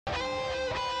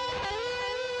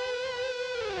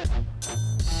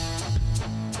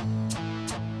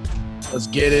Let's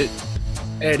get it.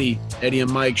 Eddie and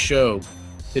Mike show.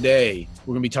 Today,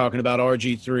 we're going to be talking about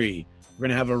RG3. We're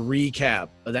going to have a recap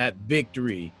of that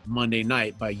victory Monday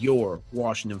night by your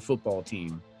Washington football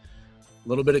team. A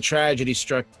little bit of tragedy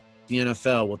struck the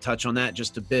NFL. We'll touch on that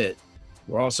just a bit.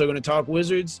 We're also going to talk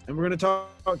Wizards, and we're going to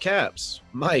talk Caps.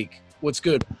 Mike, what's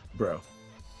good, bro?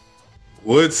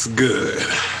 What's good?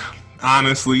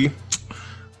 Honestly,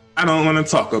 I don't want to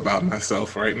talk about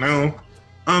myself right now.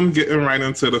 I'm getting right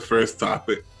into the first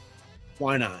topic.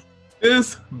 Why not?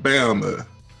 This Bama,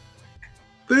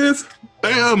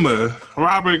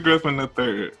 Robert Griffin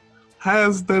III,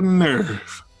 has the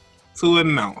nerve to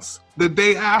announce the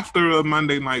day after a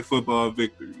Monday Night Football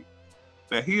victory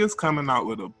that he is coming out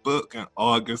with a book in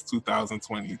August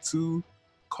 2022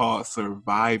 called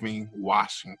Surviving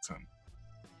Washington.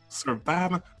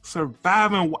 Surviving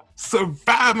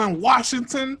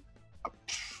Washington?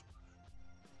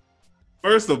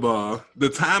 First of all, the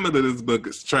timing of this book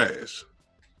is trash.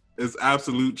 It's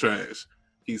absolute trash.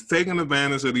 He's taking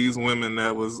advantage of these women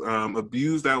that was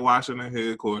abused at Washington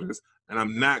headquarters, and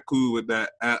I'm not cool with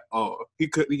that at all. He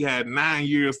had 9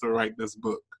 years to write this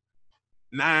book.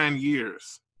 9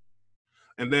 years.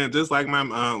 And then just like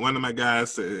one of my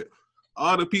guys said,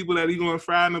 all the people that he gonna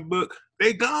fry in the book,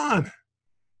 they gone.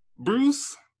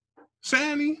 Bruce,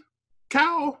 Shani,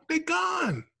 Cal, they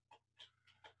gone.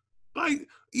 Like,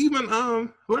 even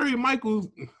Larry Michael,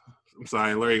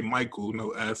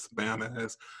 no S, Bama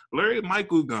S. Larry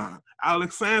Michael gone.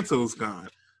 Alex Santos gone.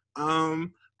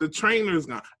 The trainer's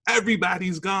gone.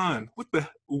 Everybody's gone.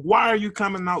 Why are you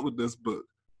coming out with this book?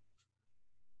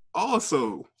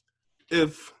 Also,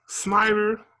 if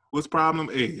Snyder was problem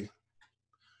A,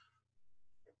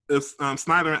 if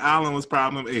Snyder and Allen was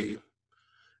problem A,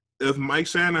 if Mike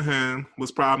Shanahan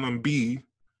was problem B,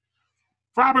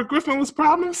 Robert Griffin was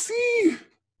problem C.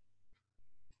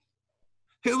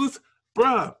 It was,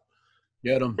 bruh.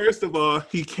 Get him. First of all,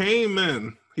 he came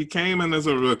in as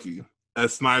a rookie,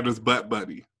 as Snyder's butt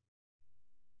buddy.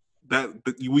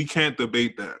 We can't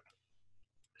debate that.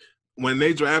 When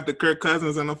they drafted Kirk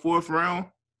Cousins in the 4th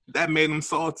round, that made him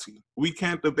salty. We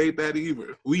can't debate that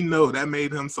either. We know that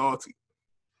made him salty.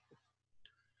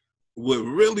 What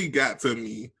really got to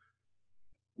me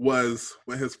was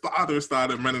when his father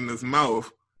started running his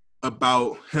mouth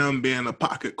about him being a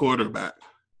pocket quarterback.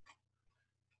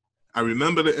 I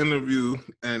remember the interview,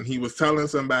 and he was telling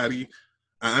somebody,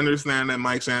 I understand that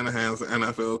Mike Shanahan's an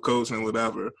NFL coach and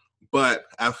whatever, but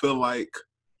I feel like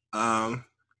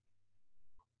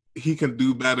he can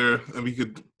do better and we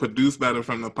could produce better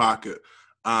from the pocket.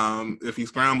 If he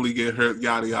scrambles, he get hurt,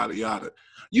 yada, yada, yada.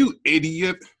 You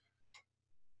idiot.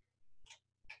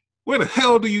 Where the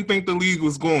hell do you think the league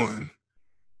was going?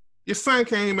 Your son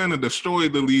came in and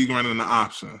destroyed the league running the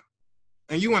option.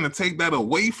 And you want to take that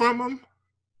away from him?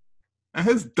 And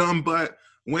his dumb butt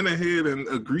went ahead and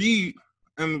agreed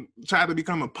and tried to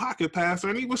become a pocket passer,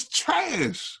 and he was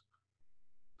trash.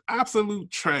 Absolute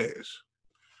trash.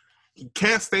 He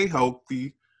can't stay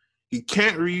healthy. He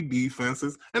can't read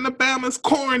defenses. And the Bama's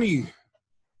corny.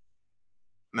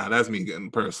 Now, that's me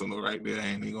getting personal right there. I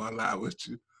ain't even going to lie with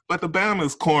you. But the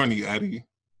Bama's corny, Eddie.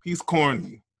 He's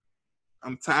corny.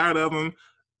 I'm tired of him.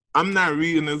 I'm not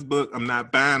reading this book. I'm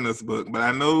not buying this book. But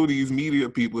I know these media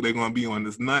people, they're going to be on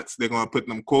this nuts. They're going to put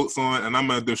them quotes on, and I'm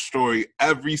going to destroy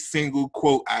every single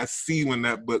quote I see when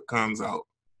that book comes out.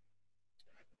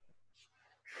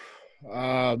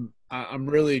 I'm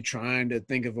really trying to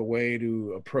think of a way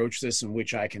to approach this in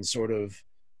which I can sort of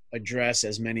address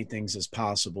as many things as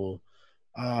possible.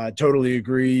 Totally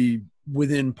agree,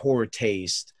 within poor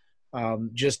taste.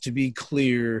 Just to be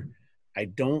clear, I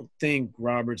don't think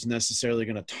Robert's necessarily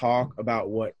going to talk about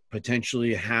what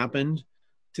potentially happened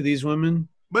to these women.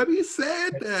 But he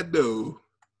said that, though.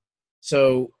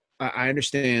 So I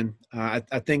understand. I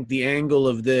think the angle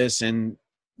of this and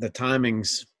the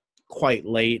timing's quite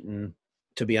late and,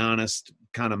 to be honest,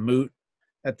 kind of moot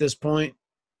at this point.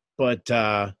 But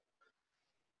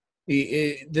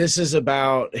this is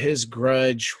about his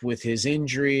grudge with his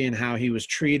injury and how he was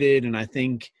treated, and I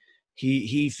think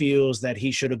he feels that he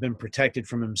should have been protected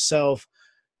from himself.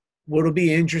 What'll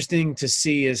be interesting to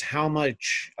see is how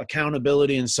much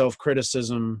accountability and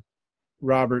self-criticism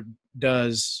Robert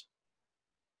does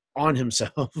on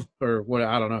himself, or what,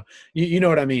 I don't know. You know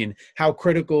what I mean? How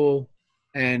critical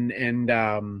and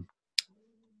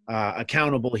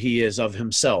accountable he is of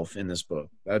himself in this book.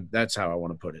 That's how I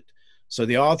want to put it. So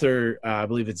the author, I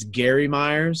believe it's Gary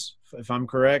Myers, if I'm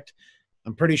correct.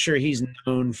 I'm pretty sure he's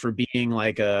known for being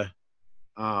like a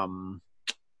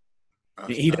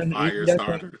he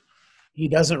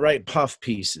doesn't write puff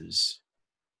pieces.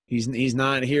 He's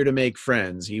not here to make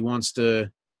friends. He wants to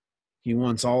He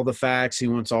wants all the facts. He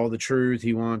wants all the truth.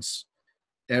 He wants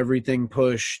everything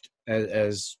pushed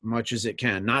as much as it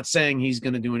can. Not saying he's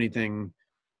going to do anything,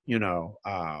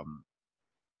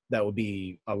 that would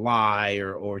be a lie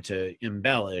or to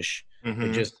embellish. Mm-hmm.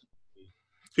 It just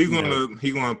he's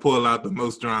gonna pull out the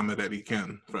most drama that he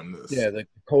can from this. Yeah, the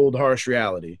cold, harsh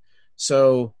reality.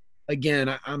 So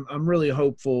again, I'm really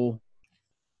hopeful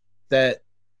that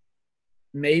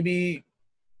maybe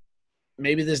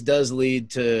this does lead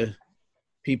to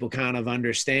people kind of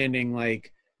understanding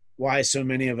like why so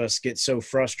many of us get so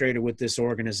frustrated with this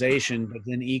organization, but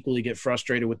then equally get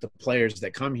frustrated with the players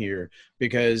that come here,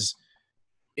 because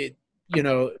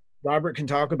Robert can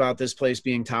talk about this place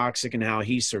being toxic and how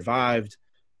he survived.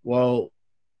 Well,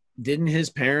 didn't his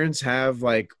parents have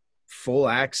like full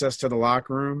access to the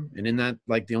locker room? And in that,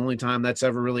 like, the only time that's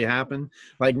ever really happened,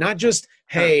 like, not just,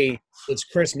 hey, it's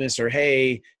Christmas, or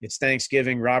hey, it's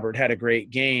Thanksgiving, Robert had a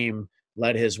great game,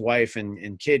 let his wife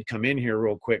and kid come in here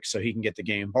real quick so he can get the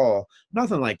game ball.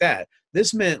 Nothing like that.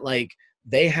 This meant like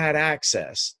they had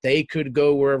access. They could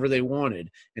go wherever they wanted.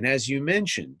 And as you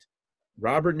mentioned,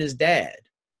 Robert and his dad,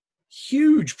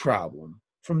 huge problem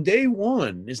from day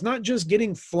one. It's not just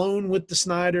getting flown with the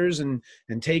Snyders and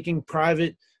taking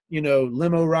private,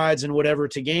 limo rides and whatever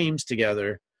to games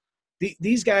together.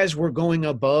 These guys were going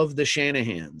above the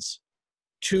Shanahans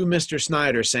to Mr.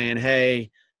 Snyder saying, hey,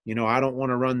 I don't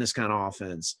want to run this kind of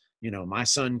offense. My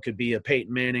son could be a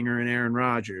Peyton Manning or an Aaron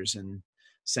Rodgers, and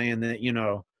saying that,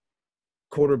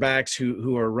 quarterbacks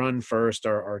who are run first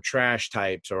are trash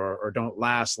types or don't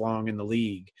last long in the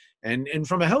league. And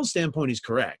from a health standpoint, he's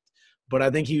correct. But I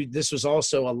think this was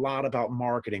also a lot about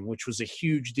marketing, which was a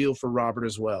huge deal for Robert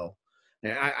as well.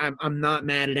 I'm not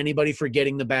mad at anybody for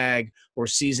getting the bag or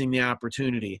seizing the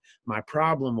opportunity. My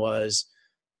problem was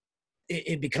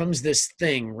it becomes this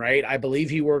thing, right? I believe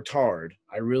he worked hard.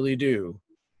 I really do.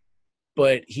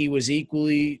 But he was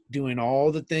equally doing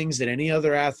all the things that any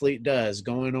other athlete does,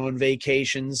 going on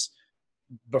vacations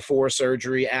before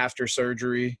surgery, after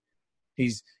surgery.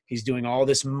 He's doing all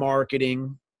this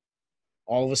marketing.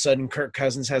 All of a sudden, Kirk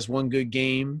Cousins has one good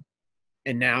game,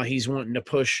 and now he's wanting to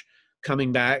push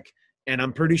coming back. And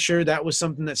I'm pretty sure that was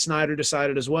something that Snyder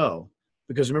decided as well.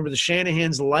 Because remember, the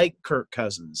Shanahans like Kirk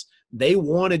Cousins. They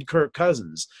wanted Kirk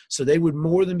Cousins. So they would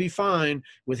more than be fine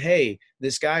with, hey,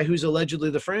 this guy who's allegedly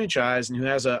the franchise and who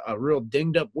has a real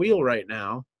dinged up wheel right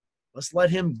now, let's let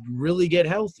him really get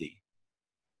healthy.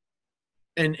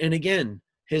 And again,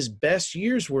 his best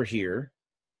years were here,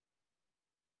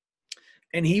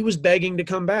 and he was begging to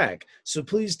come back. So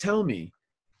please tell me,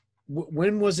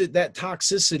 when was it that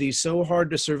toxicity so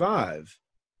hard to survive?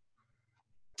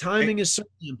 Timing is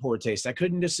certainly in poor taste. I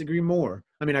couldn't agree more.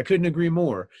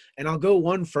 And I'll go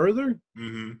one further.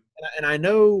 Mm-hmm. And I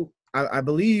know, I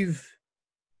believe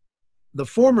the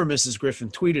former Mrs. Griffin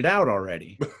tweeted out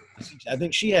already. I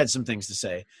think she had some things to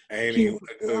say. Go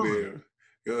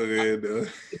there.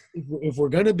 If we're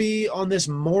going to be on this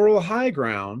moral high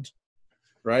ground,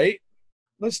 right,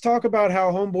 let's talk about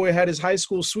how homeboy had his high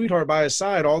school sweetheart by his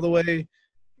side all the way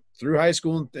through high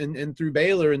school and through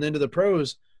Baylor and then to the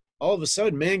pros. All of a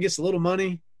sudden, man gets a little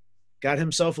money, got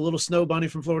himself a little snow bunny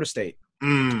from Florida State.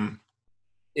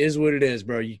 Is what it is,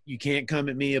 bro. You can't come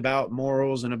at me about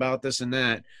morals and about this and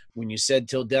that when you said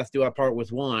till death do I part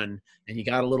with one, and you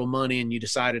got a little money and you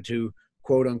decided to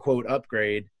quote unquote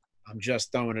upgrade. I'm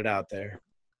just throwing it out there.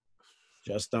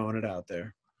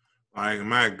 Like,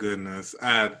 my goodness,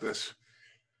 I'm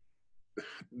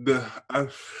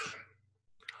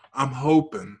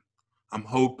hoping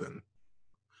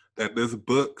that this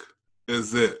book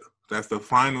is it. That's the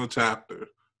final chapter.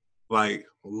 Like,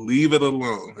 leave it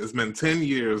alone. It's been 10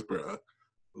 years, bro.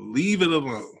 Leave it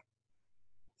alone.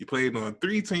 You played on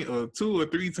 2 or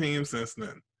 3 teams since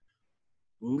then.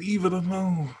 Leave it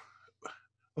alone.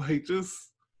 Like, just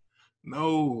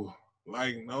no.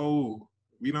 Like, no.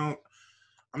 We don't.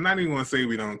 I'm not even gonna say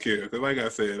we don't care, because like I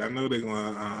said, I know they're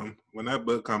gonna when that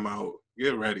book come out,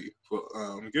 get ready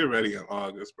in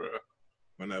August, bro.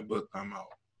 When that book come out,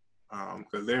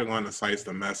 because they're going to slice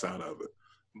the mess out of it.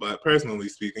 But personally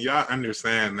speaking, y'all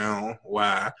understand now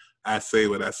why I say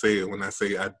what I say when I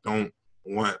say I don't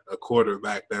want a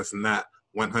quarterback that's not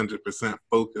 100%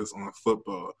 focused on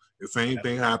football. The same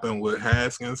thing happened with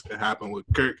Haskins, it happened with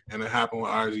Kirk, and it happened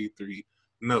with RG3.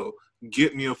 No,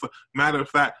 get me matter of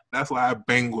fact, that's why I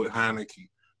bang with Heineke.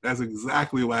 That's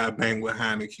exactly why I bang with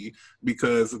Heineke,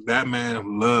 because that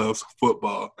man loves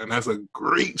football. And that's a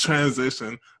great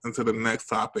transition into the next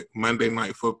topic, Monday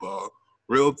Night Football.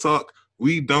 Real talk,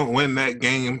 we don't win that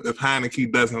game if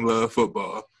Heineke doesn't love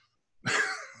football.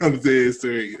 I'm dead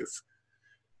serious.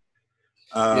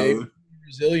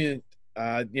 Resilient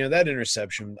That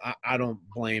interception, I don't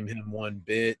blame him one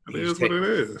bit. It is what it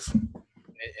is.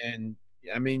 And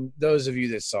I mean, those of you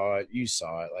that saw it, you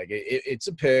saw it. Like it's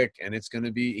a pick, and it's going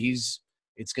to be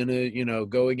it's going to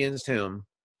go against him.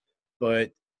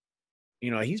 But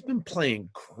he's been playing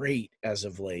great as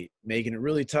of late, making it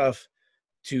really tough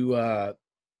to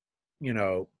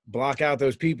block out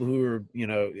those people who are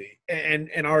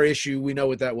and our issue. We know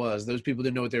what that was. Those people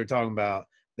didn't know what they were talking about.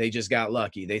 They just got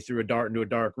lucky. They threw a dart into a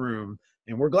dark room,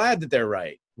 and we're glad that they're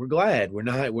right. We're glad. We're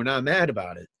not mad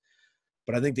about it.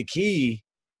 But I think the key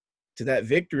to that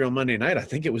victory on Monday night, I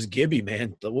think it was Gibby,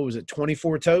 man. What was it,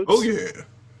 24 totes? Oh, yeah.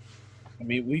 I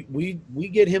mean, we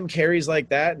get him carries like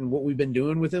that, and what we've been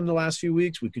doing with him the last few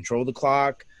weeks, we control the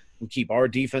clock. We keep our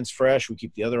defense fresh. We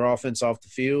keep the other offense off the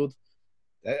field.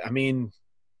 I mean,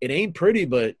 it ain't pretty,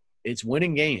 but it's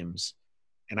winning games.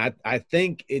 And I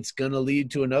think it's going to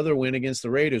lead to another win against the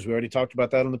Raiders. We already talked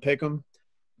about that on the Pick'em.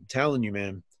 I'm telling you,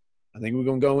 man. I think we're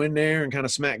going to go in there and kind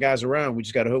of smack guys around. We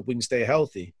just got to hope we can stay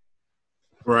healthy.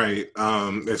 Right.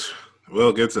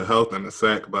 We'll get to health in a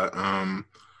sec, but I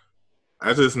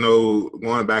just know,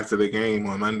 going back to the game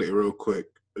on Monday real quick,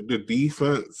 the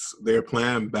defense, they're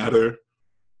playing better,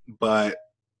 but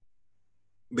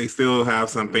they still have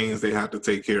some things they have to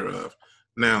take care of.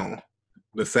 Now,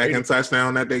 the second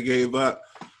touchdown that they gave up,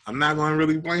 I'm not going to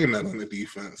really blame that on the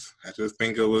defense. I just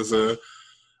think it was a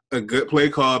good play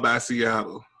call by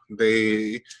Seattle.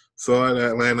 They saw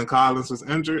that Landon Collins was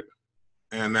injured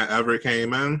and that Everett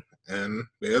came in, and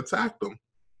they attacked him.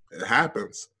 It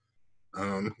happens.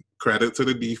 Credit to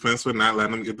the defense for not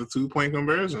letting them get the 2-point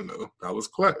conversion, though. That was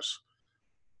clutch.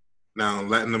 Now,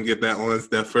 letting them get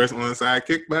that first onside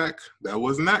kickback, that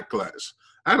was not clutch.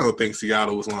 I don't think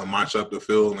Seattle was going to march up the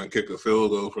field and kick a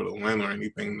field goal for the win or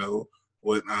anything, though.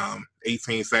 With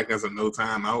 18 seconds and no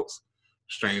timeouts,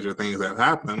 stranger things have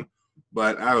happened.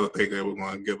 But I don't think they were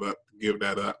going to give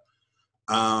that up.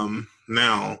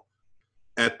 Now,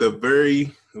 at the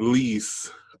very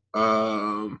least,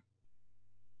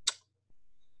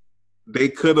 they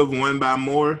could have won by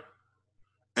more,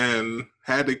 and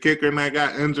had the kicker not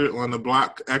got injured on the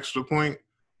block extra point,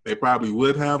 they probably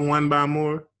would have won by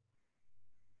more.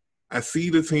 I see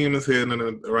the team is heading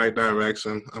in the right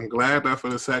direction. I'm glad that for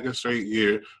the second straight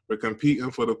year, we're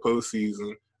competing for the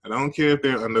postseason. I don't care if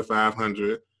they're under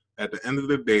 500. At the end of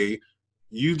the day,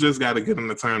 you just got to get in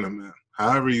the tournament.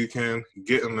 However you can,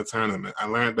 get in the tournament. I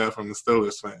learned that from a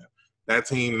Steelers fan. That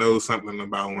team knows something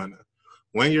about winning.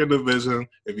 Win your division.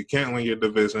 If you can't win your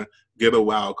division, get a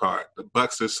wild card. The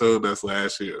Bucs just showed us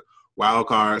last year. Wild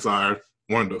cards are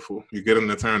wonderful. You get in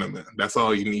the tournament. That's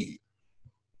all you need.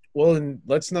 Well, and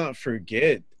let's not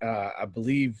forget, I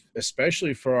believe,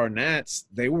 especially for our Nats,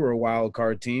 they were a wild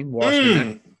card team.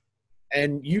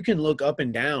 And you can look up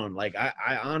and down. Like,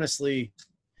 I honestly,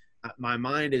 my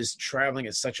mind is traveling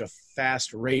at such a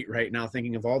fast rate right now,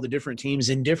 thinking of all the different teams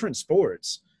in different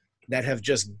sports that have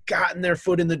just gotten their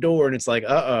foot in the door, and it's like,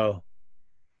 uh-oh,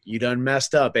 you done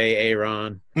messed up,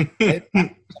 Aaron. I'm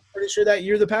pretty sure that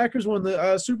year the Packers won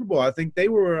the Super Bowl. I think they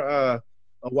were a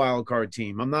wild card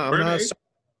team. I'm not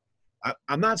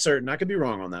certain. I could be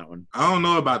wrong on that one. I don't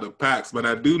know about the Packs, but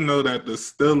I do know that the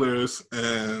Steelers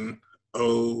and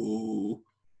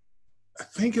I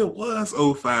think it was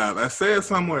 05. I said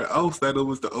somewhere else that it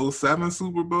was the 07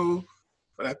 Super Bowl,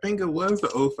 but I think it was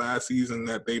the 05 season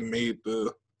that they made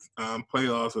the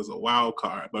playoffs as a wild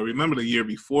card. But remember the year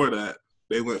before that,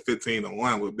 they went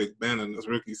 15-1 with Big Ben in his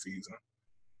rookie season.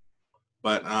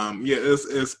 But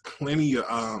it's plenty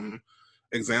of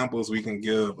examples we can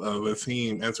give of a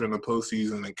team entering the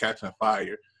postseason and catching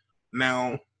fire.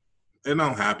 Now, it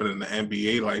don't happen in the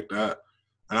NBA like that.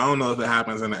 And I don't know if it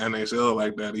happens in the NHL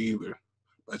like that either.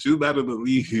 But you better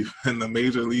believe in the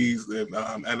major leagues and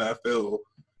NFL,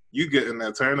 you get in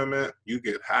that tournament, you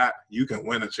get hot, you can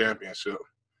win a championship.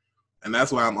 And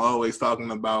that's why I'm always talking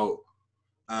about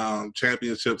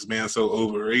championships being so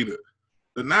overrated.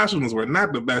 The Nationals were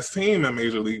not the best team in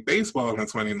Major League Baseball in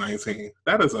 2019.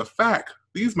 That is a fact.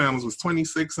 These Mammals was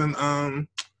 26 and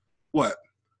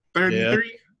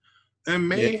 33 in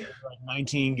May. Yeah, like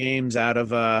 19 games out of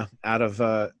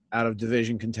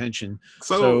division contention.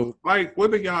 So like, what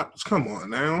do y'all? Come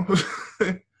on now.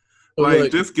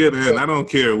 Just get in. I don't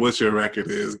care what your record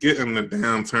is. Get in the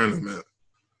damn tournament.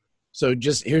 So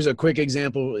just here's a quick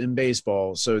example in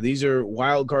baseball. So these are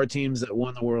wild card teams that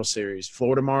won the World Series.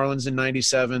 Florida Marlins in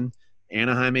 97,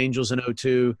 Anaheim Angels in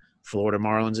 02, Florida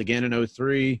Marlins again in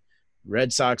 03,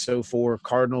 Red Sox 04,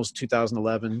 Cardinals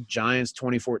 2011, Giants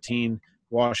 2014,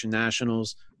 Washington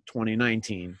Nationals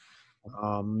 2019.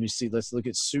 Let me see. Let's look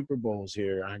at Super Bowls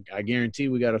here. I guarantee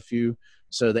we got a few.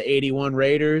 So the 81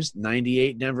 Raiders,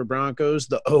 98 Denver Broncos,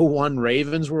 the 01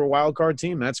 Ravens were a wild card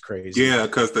team. That's crazy. Yeah,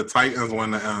 because the Titans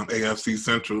won the AFC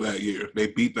Central that year. They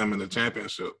beat them in the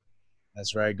championship.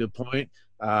 That's right. Good point.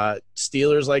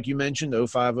 Steelers, like you mentioned,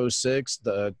 05, 06,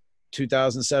 the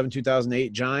 2007,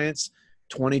 2008 Giants,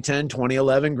 2010,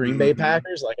 2011 Green Bay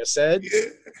Packers, like I said,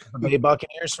 the Bay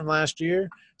Buccaneers from last year.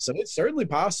 So it's certainly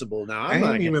possible. Now, I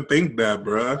didn't even think that,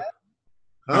 bro.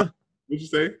 Huh? What'd you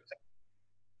say?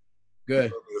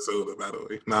 Good. Minnesota, by the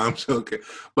way. No, I'm joking.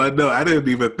 But no, I didn't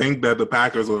even think that the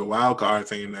Packers were a wild card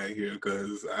team that year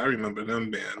because I remember them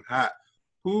being hot.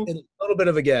 Who? A little bit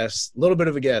of a guess.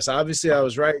 Obviously, I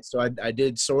was right, so I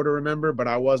did sort of remember, but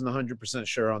I wasn't 100%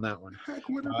 sure on that one.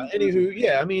 Anywho,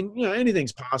 yeah, I mean,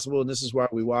 anything's possible, and this is why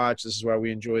we watch. This is why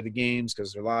we enjoy the games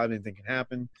because they're live. Anything can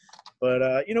happen.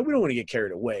 But, we don't want to get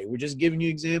carried away. We're just giving you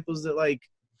examples that, like,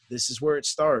 this is where it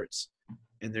starts.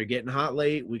 And they're getting hot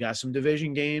late. We got some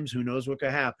division games. Who knows what could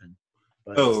happen?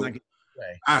 But it's not getting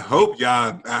away. I hope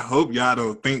y'all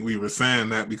don't think we were saying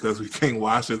that because we think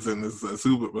Washington is a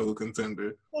Super Bowl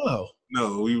contender.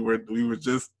 No, we were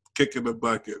just kicking the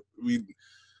bucket.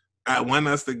 I want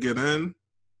us to get in,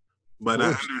 but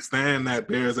I understand that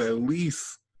there's at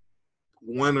least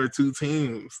one or two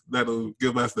teams that'll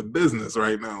give us the business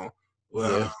right now.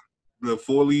 Well, the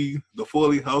fully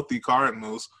healthy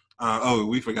Cardinals.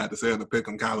 We forgot to say the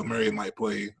pick'em. Kyler Murray might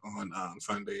play on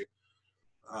Sunday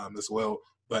as well.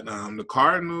 But the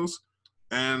Cardinals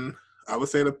and I would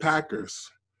say the Packers.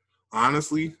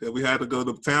 Honestly, if we had to go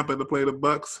to Tampa to play the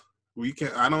Bucks, we can.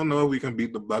 I don't know if we can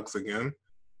beat the Bucks again.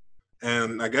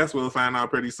 And I guess we'll find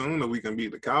out pretty soon if we can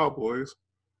beat the Cowboys.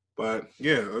 But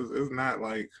yeah, it's not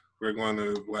like we're going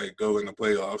to like go in the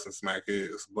playoffs and smack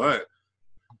heads. But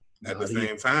at the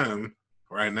same time,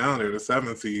 right now they're the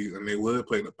 7th seed and they would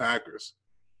play the Packers.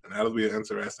 And that'll be an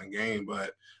interesting game,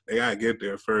 but they gotta get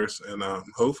there first. And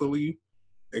hopefully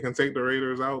they can take the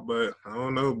Raiders out, but I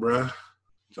don't know, bruh.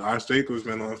 Josh Jacobs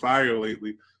been on fire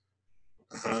lately.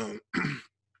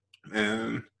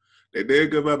 And they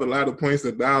did give up a lot of points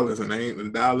to Dallas,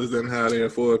 and Dallas didn't have their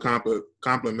full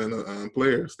complement of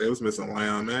players. They was missing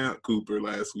Lion Cooper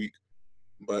last week.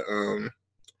 But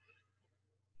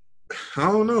I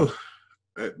don't know.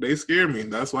 They scare me.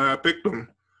 That's why I picked them.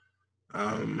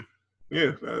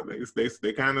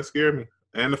 They kind of scare me.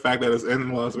 And the fact that it's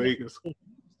in Las Vegas.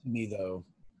 Me, though.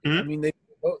 I mean,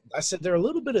 I said they're a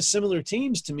little bit of similar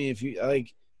teams to me. If you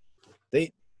like,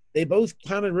 they both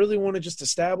kind of really want to just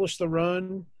establish the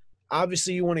run.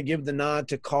 Obviously, you want to give the nod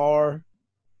to Carr,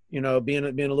 being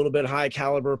a little bit high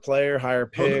caliber player, higher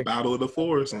pick. The Battle of the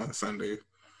Fours on Sunday.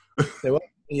 Yeah, the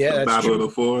that's Battle true. of the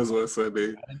Fours on Sunday.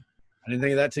 I didn't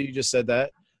think of that till you just said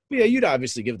that. But yeah, you'd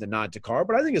obviously give the nod to Carr,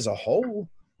 but I think as a whole,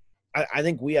 I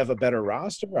think we have a better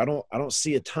roster. I don't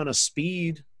see a ton of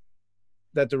speed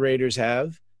that the Raiders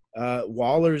have.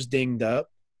 Waller's dinged up.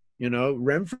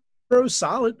 Renfro's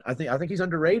solid. I think he's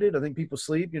underrated. I think people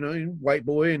sleep. White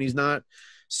boy, and he's not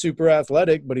super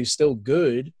athletic, but he's still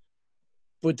good.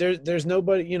 But there's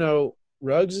nobody.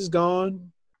 Ruggs is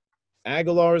gone.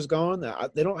 Aguilar is gone.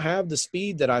 They don't have the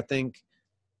speed that I think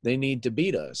they need to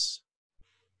beat us.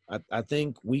 I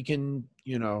think we can.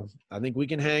 I think we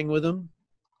can hang with them.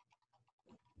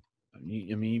 I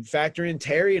mean, factor in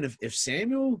Terry, and if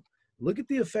Samuel, look at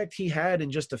the effect he had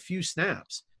in just a few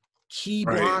snaps. Key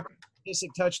block, basic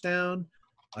touchdown,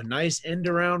 a nice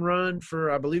end-around run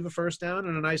for, I believe, a first down,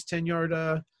 and a nice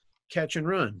 10-yard catch and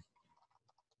run.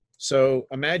 So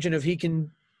imagine if he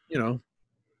can,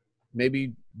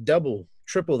 maybe double,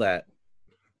 triple that,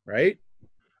 right?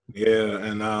 Yeah,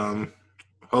 and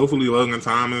hopefully Logan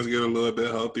Thomas get a little bit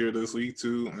healthier this week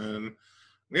too. And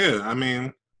yeah, I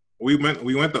mean, we went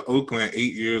to Oakland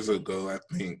 8 years ago, I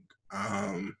think.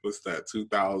 What's that,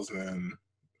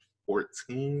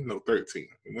 2014? No, 13.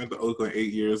 We went to Oakland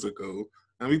 8 years ago,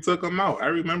 and we took them out. I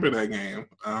remember that game.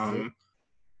 I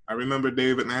remember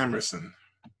David Amerson.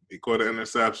 He caught an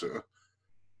interception.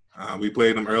 We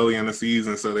played them early in the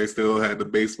season, so they still had the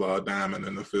baseball diamond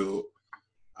in the field.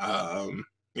 Yeah,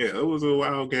 it was a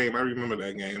wild game. I remember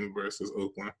that game versus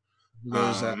Oakland.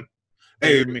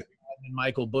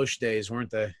 Michael Bush days,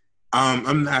 weren't they?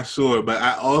 I'm not sure, but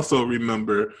I also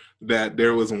remember that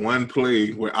there was one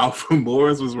play where Alfred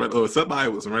Morris was running, or somebody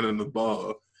was running the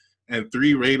ball, and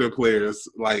 3 Raider players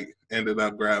ended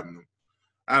up grabbing them.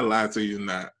 I lied to you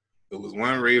not. There was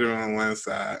one Raider on one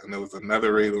side, and there was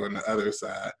another Raider on the other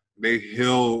side. They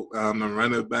held the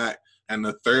running back, and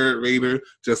the third Raider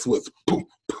just was boom,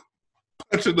 boom,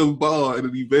 punching the ball, and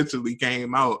it eventually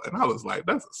came out. And I was like,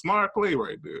 that's a smart play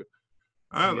right there.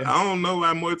 I don't know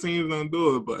why more teams don't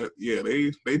do it, but yeah,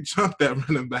 they jumped that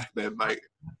running back that night.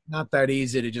 Not that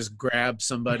easy to just grab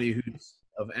somebody who's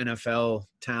of NFL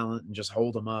talent and just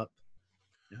hold them up.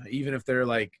 Even if they're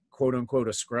like quote unquote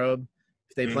a scrub,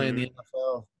 if they play in the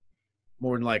NFL,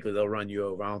 more than likely they'll run you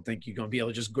over. I don't think you're gonna be able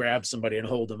to just grab somebody and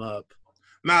hold them up.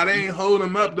 Nah, they ain't hold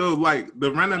him up though. Like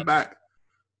the running back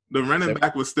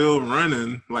was still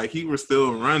running. Like he was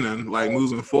still running, like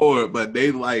moving forward, but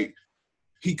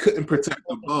he couldn't protect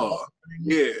the ball.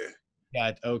 Yeah.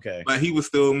 Yeah, okay. But he was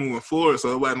still moving forward,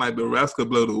 so it wasn't like the refs could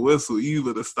blow the whistle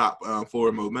either to stop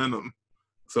forward momentum.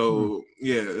 So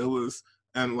yeah, it was,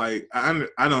 and like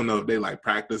I don't know if they like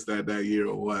practiced that year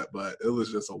or what, but it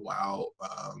was just a wild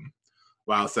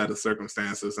set of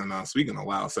circumstances. And speaking of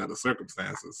wild set of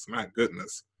circumstances, my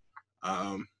goodness,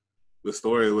 the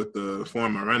story with the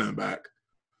former running back.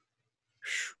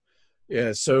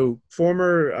 Yeah, so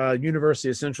former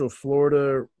University of Central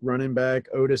Florida running back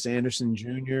Otis Anderson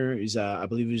Jr. I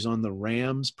believe he's on the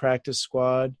Rams practice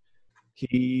squad.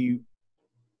 He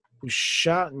was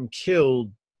shot and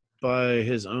killed by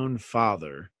his own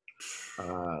father.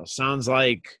 Sounds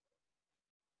like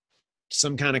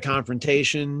some kind of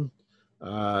confrontation.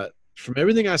 From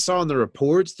everything I saw in the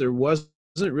reports, there wasn't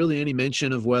really any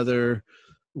mention of whether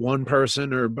one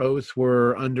person or both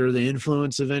were under the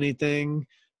influence of anything.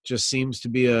 Just seems to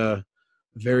be a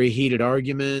very heated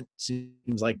argument.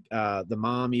 Seems like the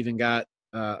mom even got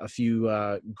a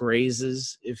few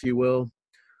grazes, if you will.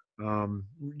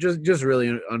 Just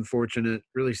really unfortunate,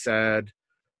 really sad.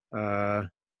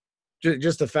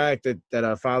 Just the fact that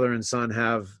a father and son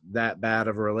have that bad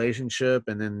of a relationship,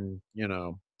 and then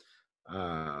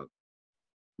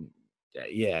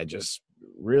just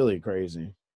really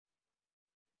crazy.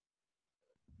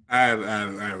 I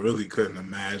really couldn't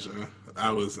imagine. I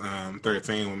was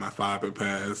 13 when my father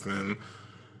passed, and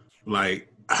like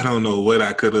I don't know what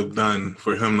I could have done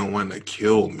for him to want to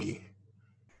kill me.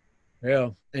 Yeah,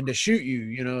 and to shoot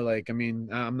you, like, I mean,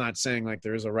 I'm not saying like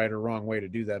there is a right or wrong way to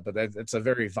do that, but that's a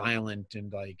very violent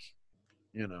and like,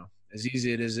 as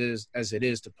easy as it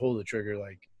is to pull the trigger,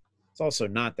 like it's also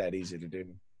not that easy to do,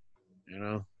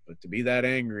 but to be that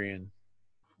angry and,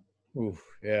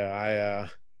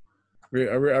 I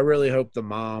really hope the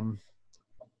mom,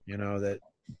 that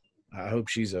I hope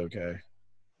she's okay.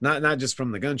 Not just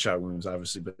from the gunshot wounds,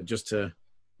 obviously, but just to,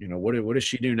 what does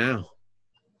she do now?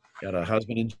 Got a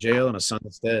husband in jail and a son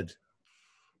that's dead.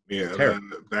 Yeah,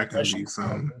 that could be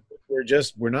some.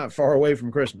 We're not far away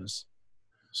from Christmas,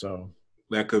 so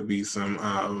that could be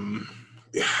some.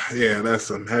 That's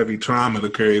some heavy trauma to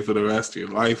carry for the rest of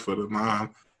your life for the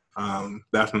mom.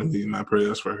 Definitely my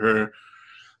prayers for her.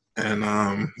 And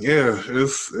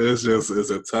it's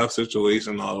a tough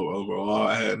situation overall.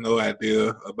 I had no idea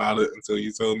about it until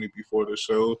you told me before the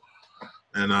show,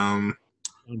 and found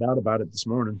out about it this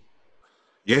morning.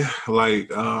 Yeah,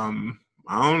 like I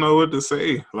don't know what to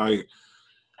say. Like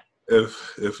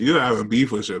if you having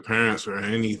beef with your parents or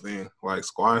anything, like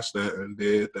squash that and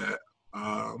did that.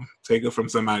 Take it from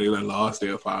somebody that lost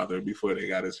their father before they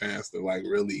got a chance to like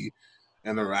really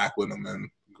interact with them and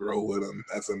grow with them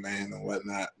as a man and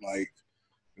whatnot. Like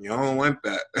you don't want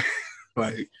that.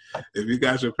 Like if you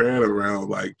got your parent around,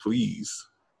 like please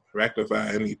rectify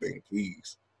anything,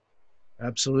 please.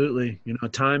 Absolutely.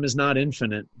 Time is not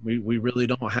infinite. We really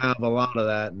don't have a lot of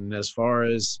that. And as far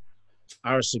as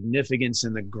our significance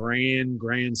in the grand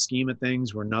scheme of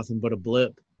things, we're nothing but a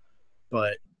blip.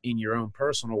 But in your own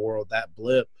personal world, that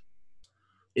blip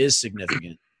is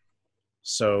significant.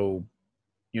 So,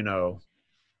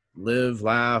 live,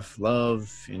 laugh,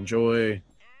 love, enjoy,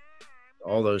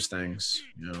 all those things,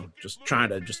 just trying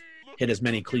to just hit as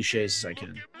many cliches as I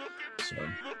can. So.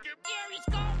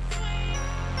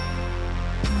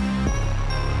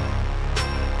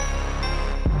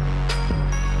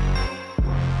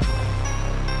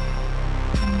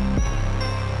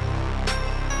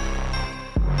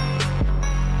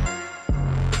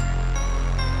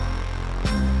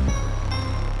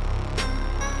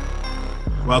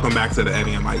 Welcome back to the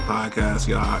Eddie and Mike podcast,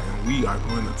 y'all, and we are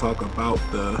going to talk about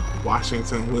the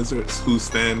Washington Wizards, who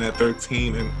stand at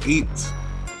 13-8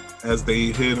 as they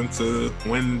head into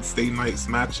Wednesday night's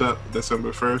matchup,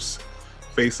 December 1st,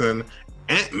 facing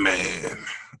Ant-Man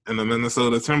and the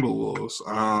Minnesota Timberwolves,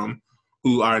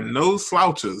 who are no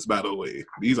slouches, by the way.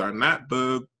 These are not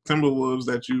the Timberwolves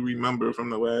that you remember from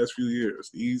the last few years.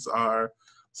 These are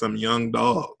some young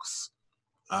dogs.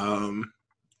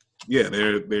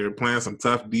 They're playing some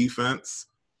tough defense,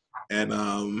 and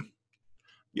like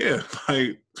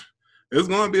it's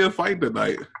going to be a fight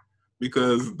tonight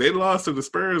because they lost to the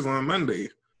Spurs on Monday,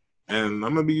 and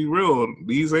I'm gonna be real,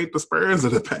 these ain't the Spurs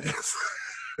of the past.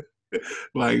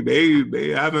 Like they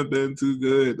haven't been too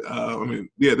good.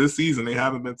 This season they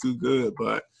haven't been too good,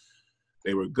 but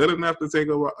they were good enough to take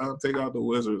out the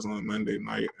Wizards on Monday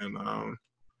night, and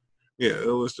it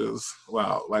was just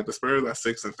wow. Like the Spurs are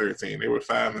 6-13, they were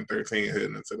 5-13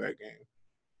 heading into that game.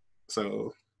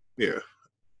 So yeah,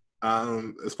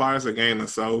 as far as the game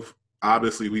itself,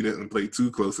 obviously we didn't pay too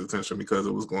close attention because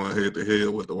it was going head to head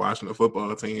with the Washington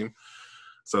football team.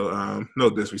 So no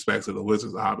disrespect to the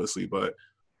Wizards, obviously, but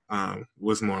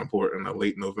what's more important, a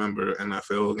late November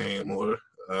NFL game or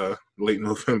a late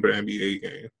November NBA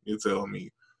game? You tell me.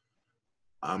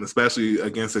 Especially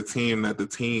against a team that the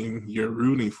team you're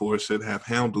rooting for should have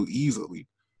handled easily.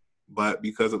 But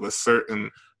because of a certain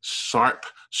sharp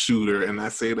shooter, and I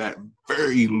say that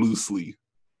very loosely.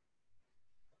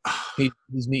 He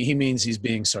means he's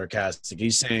being sarcastic.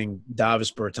 He's saying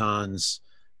Davis Bertans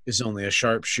is only a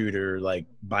sharpshooter, like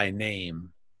by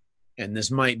name, and this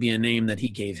might be a name that he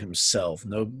gave himself.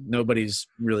 Nobody's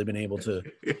really been able to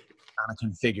kind of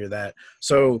configure that.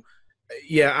 So,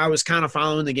 yeah, I was kind of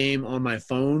following the game on my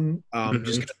phone,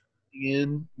 just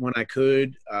in when I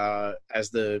could as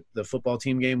the football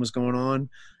team game was going on,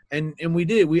 and we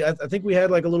did. I think we had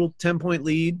like a little 10-point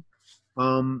lead,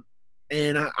 and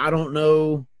I don't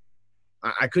know.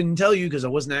 I couldn't tell you because I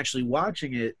wasn't actually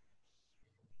watching it,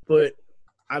 but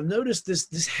I've noticed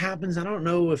this happens. I don't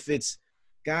know if it's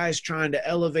guys trying to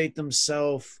elevate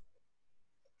themselves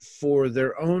for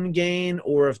their own gain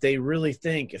or if they really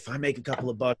think if I make a couple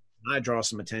of bucks and I draw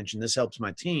some attention, this helps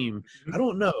my team. I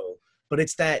don't know, but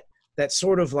it's that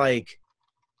sort of like,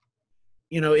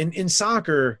 in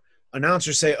soccer,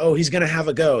 announcers say, oh, he's going to have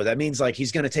a go. That means like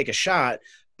he's going to take a shot,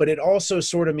 but it also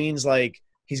sort of means like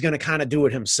he's going to kind of do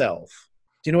it himself.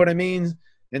 Do you know what I mean?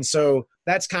 And so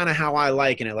that's kind of how I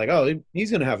liken it. Like, oh,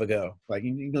 he's going to have a go. Like,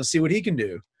 you're going to see what he can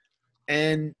do.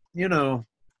 And,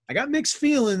 I got mixed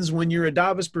feelings when you're a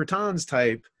Davis Bertans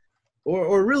type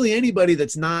or really anybody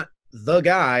that's not the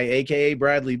guy, a.k.a.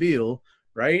 Bradley Beal,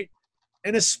 right?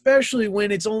 And especially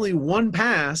when it's only one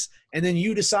pass and then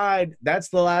you decide that's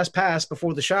the last pass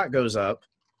before the shot goes up.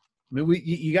 I mean,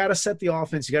 you got to set the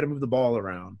offense. You got to move the ball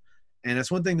around. And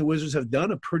that's one thing the Wizards have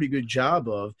done a pretty good job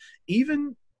of.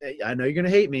 Even, I know you're going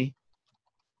to hate me,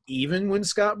 even when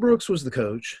Scott Brooks was the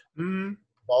coach, the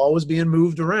ball was being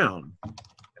moved around.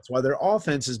 That's why their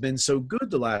offense has been so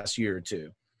good the last year or two.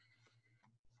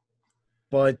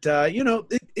 But,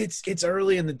 it's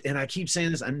early, and I keep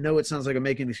saying this. I know it sounds like I'm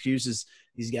making excuses.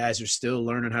 These guys are still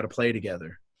learning how to play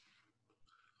together.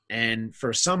 And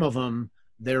for some of them,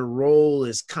 their role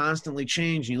is constantly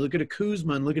changing. You look at a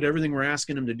Kuzma and look at everything we're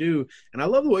asking him to do. And I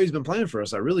love the way he's been playing for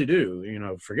us. I really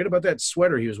do. Forget about that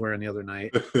sweater he was wearing the other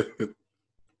night.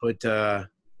 But,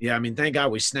 thank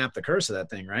God we snapped the curse of that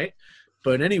thing, right?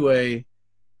 But anyway.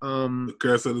 The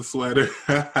curse of the sweater.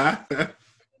 It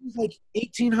was like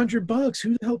 $1,800.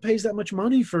 Who the hell pays that much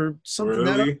money for something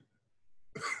really?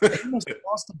 He must have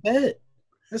lost a bet.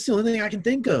 That's the only thing I can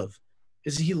think of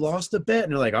is he lost a bet.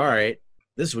 And they're like, all right,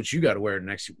 this is what you got to wear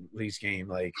next week's game.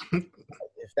 Like,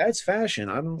 if that's fashion,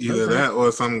 I don't know. Either that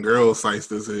or some girl sliced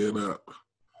his head up.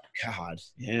 God.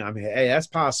 Yeah, I mean, hey, that's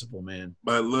possible, man.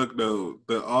 But look, though,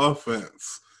 the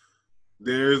offense,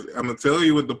 I'm going to tell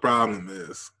you what the problem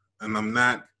is. And I'm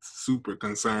not super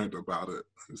concerned about it.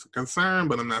 It's a concern,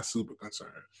 but I'm not super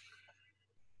concerned.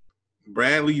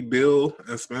 Bradley Beal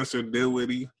and Spencer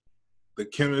Dinwiddie, the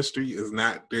chemistry is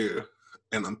not there.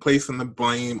 And I'm placing the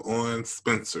blame on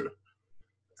Spencer.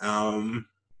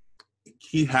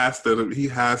 He has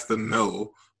to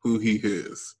know who he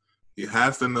is. He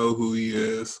has to know who he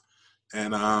is.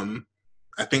 And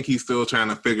I think he's still trying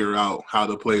to figure out how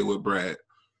to play with Brad.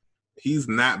 He's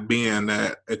not being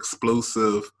that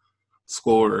explosive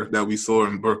scorer that we saw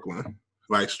in Brooklyn,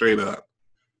 like straight up.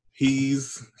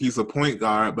 He's a point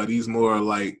guard, but he's more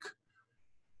like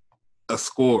a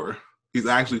scorer. He's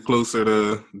actually closer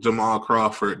to Jamal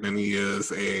Crawford than he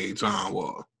is a John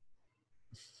Wall.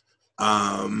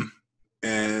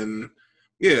 And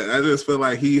yeah, I just feel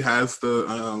like he has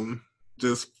to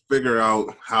just figure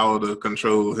out how to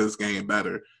control his game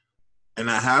better. And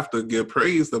I have to give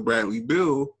praise to Bradley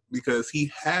Beal because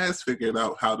he has figured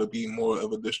out how to be more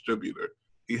of a distributor.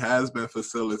 He has been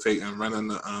facilitating, running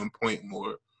the point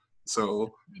more.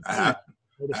 So I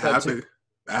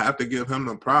have to give him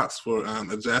the props for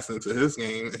adjusting to his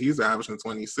game. He's averaging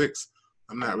 26.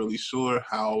 I'm not really sure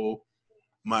how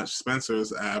much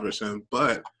Spencer's averaging,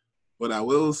 but what I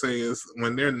will say is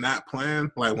when they're not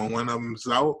playing, like when one of them's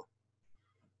out,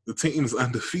 the team's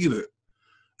undefeated.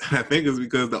 And I think it's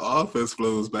because the offense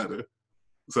flows better.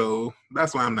 So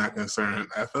that's why I'm not concerned.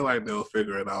 I feel like they'll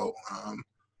figure it out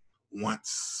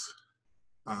once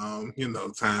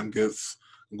Time gets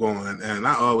going. And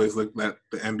I always look at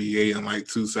the NBA in like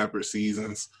two separate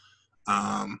seasons.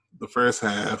 The first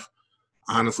half,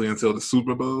 honestly, until the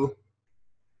Super Bowl,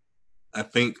 I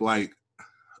think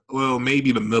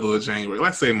maybe the middle of January.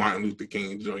 Let's say Martin Luther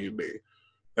King Jr. Day.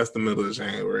 That's the middle of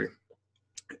January.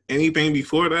 Anything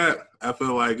before that, I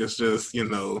feel like it's just,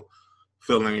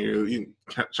 feeling you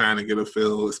trying to get a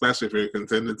feel, especially if you're a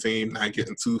contender team, not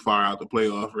getting too far out the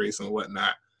playoff race and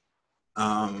whatnot.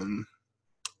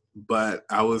 But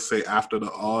I would say after the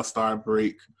All-Star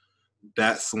break,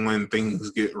 that's when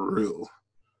things get real.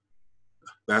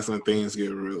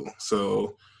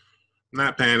 So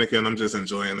not panicking. I'm just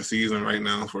enjoying the season right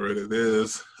now for what it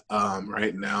is.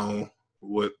 Right now,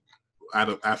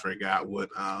 I forgot what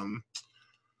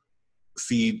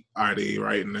seed are they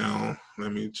right now?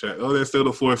 Let me check. Oh, they're still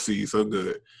the 4th seed. So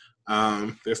good.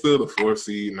 They're still the 4th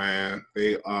seed, man.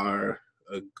 They are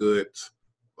a good.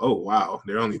 Oh wow,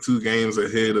 they're only 2 games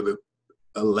ahead of the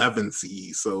 11th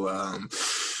seed. So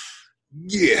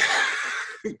yeah,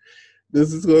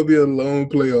 this is gonna be a long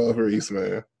playoff race,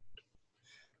 man.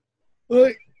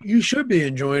 Well, you should be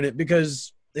enjoying it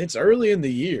because it's early in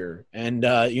the year. And,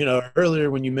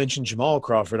 earlier when you mentioned Jamal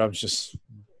Crawford, I was just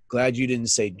glad you didn't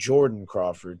say Jordan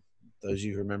Crawford. Those of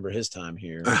you who remember his time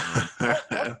here.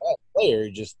 Player,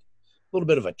 just a little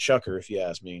bit of a chucker, if you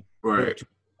ask me. Right.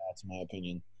 That's my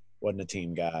opinion. Wasn't a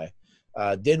team guy.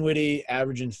 Dinwiddie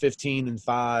averaging 15 and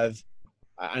 5.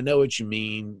 I know what you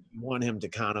mean. You want him to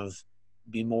kind of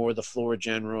be more the floor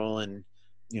general and,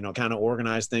 kind of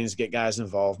organize things, get guys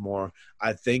involved more.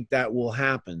 I think that will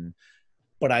happen.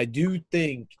 But I do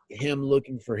think him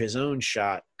looking for his own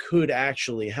shot could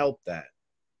actually help that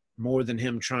more than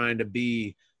him trying to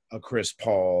be a Chris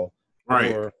Paul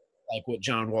or like what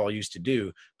John Wall used to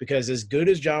do. Because as good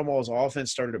as John Wall's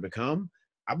offense started to become,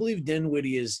 I believe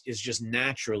Dinwiddie is just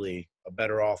naturally a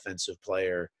better offensive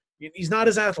player. He's not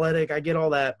as athletic. I get all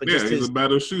that. But just he's a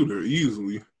better shooter,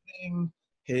 easily.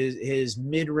 His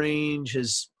mid-range,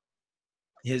 his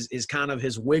kind of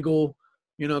his wiggle,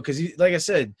 because like I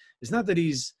said, it's not that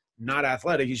he's not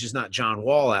athletic. He's just not John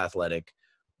Wall athletic.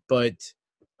 But,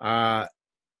 I've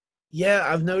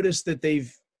noticed that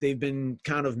they've been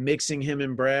kind of mixing him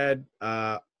and Brad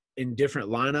in different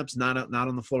lineups, not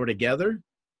on the floor together.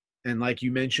 And like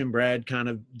you mentioned, Brad kind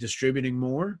of distributing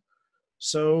more.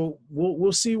 So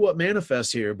we'll see what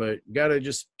manifests here, but you got to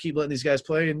just keep letting these guys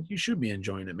play, and you should be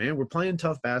enjoying it, man. We're playing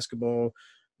tough basketball.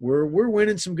 We're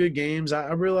winning some good games.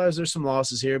 I realize there's some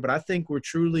losses here, but I think we're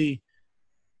truly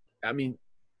 – I mean,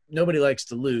 nobody likes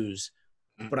to lose,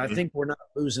 but I think we're not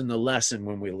losing the lesson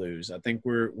when we lose. I think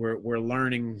we're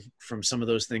learning from some of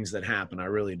those things that happen. I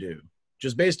really do,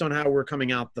 just based on how we're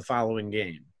coming out the following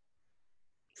game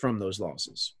from those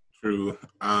losses. True.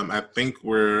 I think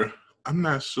I'm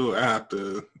not sure. I have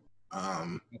to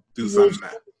do something.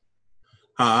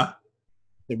 Huh?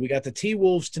 We got the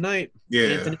T-Wolves tonight.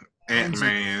 Yeah,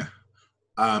 Ant-Man.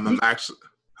 I'm actually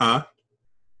 – huh?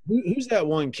 Who's that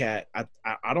one cat?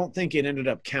 I don't think it ended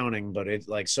up counting, but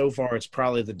so far it's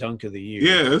probably the dunk of the year.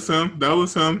 Yeah, it's him. That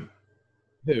was him.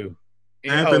 Who?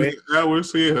 Anthony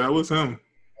Edwards. Yeah, that was him.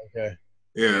 Okay.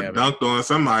 Yeah, dunked on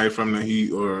somebody from the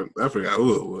Heat, or I forgot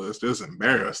who it was. Just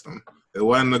embarrassed them.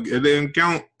 It didn't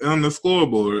count on the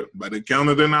scoreboard, but it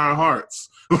counted in our hearts.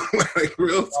 Like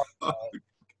real talk.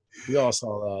 We all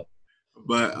saw that.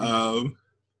 But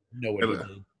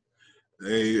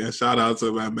hey, and shout out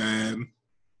to my man,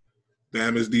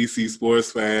 Damage DC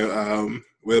Sports Fan.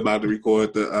 We're about to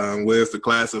record the Where's the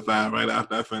Classified right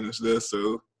after I finish this.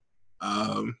 So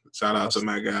shout out to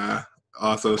my guy.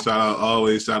 Also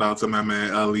shout out to my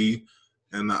man Ali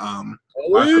and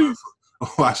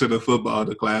watching the football,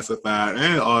 the Classified,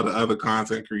 and all the other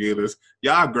content creators.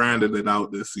 Y'all grinded it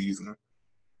out this season.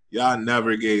 Y'all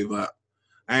never gave up.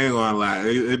 I ain't gonna lie,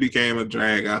 it became a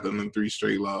drag after them 3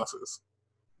 straight losses.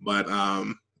 But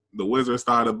the Wizards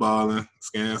started balling,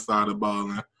 Scan started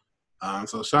balling.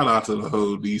 So shout out to the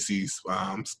whole DC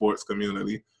sports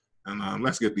community. And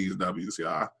let's get these W's,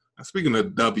 y'all. And speaking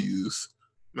of W's,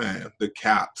 man, the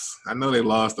Caps. I know they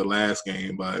lost the last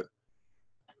game, but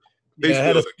they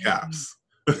still the Caps.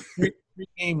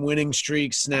 3-game winning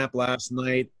streak snapped last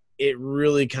night. It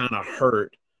really kind of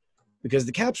hurt because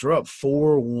the Caps were up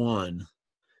 4-1.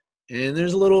 And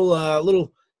there's a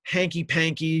little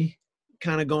hanky-panky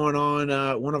kind of going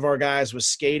on. One of our guys was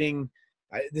skating.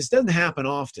 This doesn't happen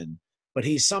often, but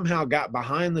he somehow got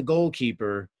behind the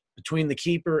goalkeeper, between the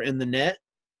keeper and the net,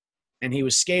 and he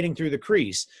was skating through the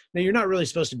crease. Now, you're not really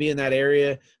supposed to be in that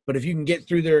area, but if you can get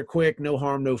through there quick, no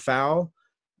harm, no foul.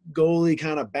 Goalie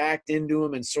kind of backed into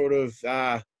him and sort of,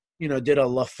 did a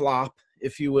la flop,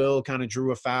 if you will, kind of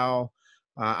drew a foul.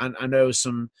 I know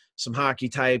some hockey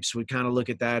types would kind of look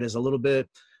at that as a little bit.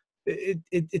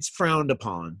 It's frowned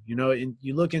upon, you know. And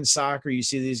you look in soccer, you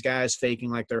see these guys faking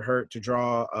like they're hurt to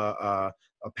draw a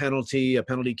penalty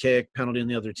kick, penalty on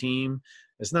the other team.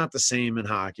 It's not the same in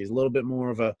hockey. It's a little bit more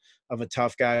of a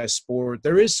tough guy sport.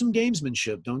 There is some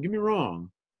gamesmanship. Don't get me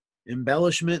wrong.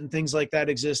 Embellishment and things like that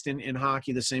exist in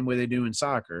hockey the same way they do in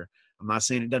soccer. I'm not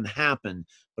saying it doesn't happen,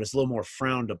 but it's a little more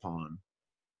frowned upon.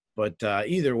 But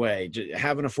either way,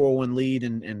 having a 4-1 lead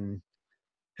and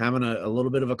having a little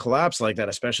bit of a collapse like that,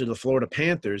 especially the Florida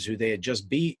Panthers, who they had just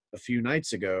beat a few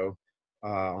nights ago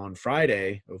on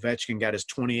Friday. Ovechkin got his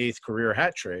 28th career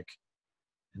hat trick,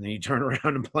 and then you turn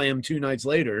around and play him 2 nights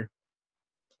later,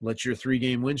 let your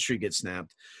 3-game win streak get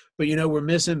snapped. But, you know, we're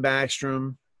missing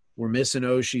Backstrom. We're missing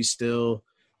Oshie still.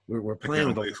 We're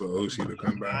playing with for Oshie to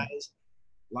come back.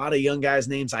 A lot of young guys'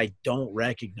 names I don't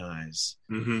recognize.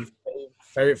 Mm-hmm.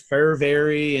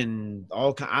 Fairvary and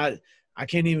all. I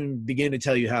can't even begin to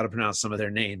tell you how to pronounce some of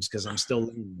their names because I'm still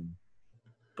learning.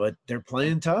 But they're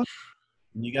playing tough.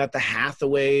 And you got the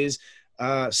Hathaways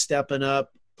stepping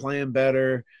up, playing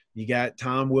better. You got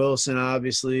Tom Wilson,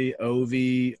 obviously,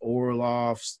 Ovi,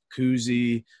 Orlov,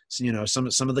 Kuzi, you know,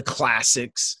 some of the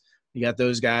classics. You got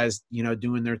those guys, you know,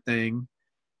 doing their thing.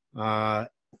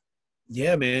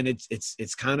 Yeah, man,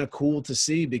 it's kind of cool to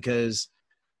see because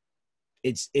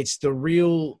it's the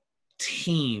real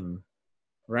team,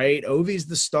 right? Ovi's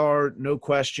the star, no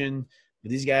question.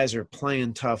 But these guys are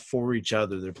playing tough for each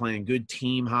other. They're playing good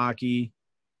team hockey.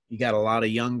 You got a lot of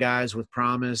young guys with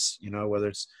promise, you know, whether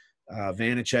it's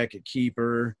Vanacek at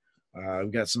keeper.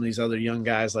 We've got some of these other young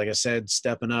guys, like I said,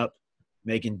 stepping up,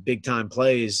 making big-time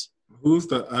plays. Who's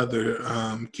the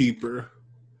other keeper?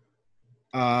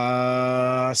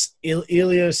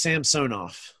 Ilya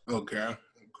Samsonov. Okay.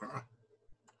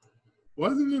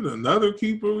 Wasn't it another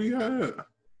keeper we had?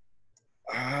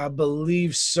 I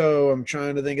believe so. I'm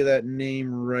trying to think of that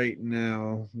name right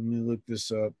now. Let me look this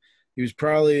up. He was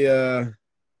probably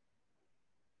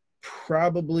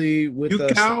with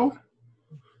Fucal? us.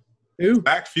 Who?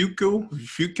 Back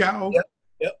Fucal?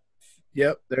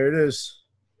 Yep. There it is.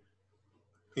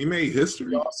 He made history.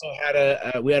 We also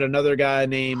had we had another guy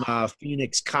named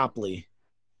Phoenix Copley.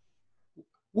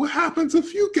 What happened to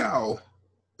Fucal?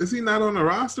 Is he not on the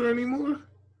roster anymore?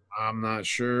 I'm not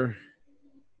sure.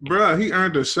 Bruh, he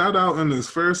earned a shutout in his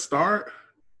first start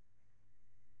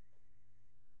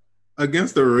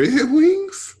against the Red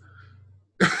Wings?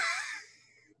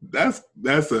 That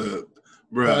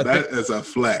is a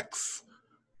flex.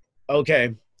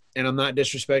 Okay. And I'm not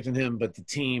disrespecting him, but the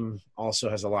team also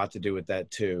has a lot to do with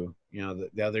that too. You know,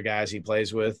 the other guys he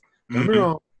plays with. Don't be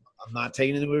wrong. I'm not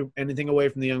taking anything away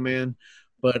from the young man,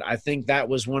 but I think that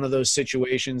was one of those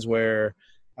situations where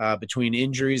between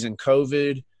injuries and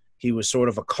COVID, he was sort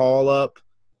of a call-up,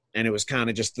 and it was kind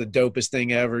of just the dopest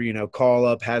thing ever. You know,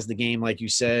 call-up, has the game, like you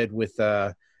said, with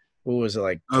what was it,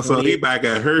 like? Oh, so he back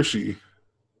at Hershey.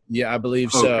 Yeah, I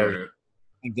believe so. Okay. I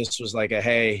think this was like a,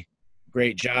 hey,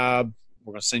 great job.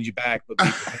 We're going to send you back. But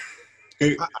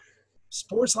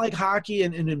sports like hockey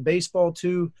and in baseball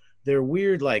too, they're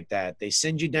weird like that. They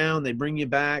send you down, they bring you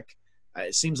back.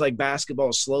 It seems like basketball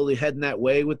is slowly heading that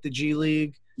way with the G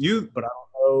League. But I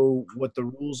don't know what the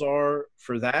rules are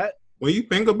for that. When you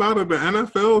think about it, the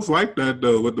NFL's like that,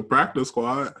 though, with the practice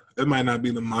squad. It might not be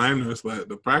the minors, but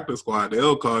the practice squad,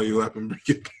 they'll call you up and bring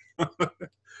you down.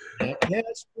 Yeah,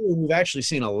 that's true. We've actually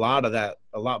seen a lot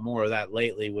more of that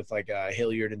lately with like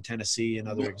Hilliard in Tennessee and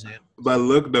other examples. But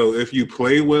look, though, if you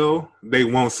play well, they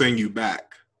won't send you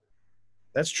back.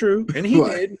 That's true, and he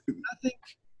did.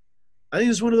 I think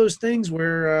it's one of those things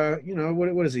where you know,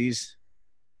 what is he?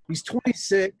 He's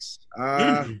 26.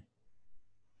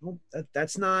 Well,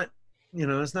 that's not, you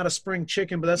know, it's not a spring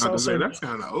chicken, but that's also that's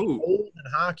kind of old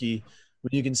in hockey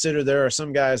when you consider there are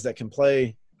some guys that can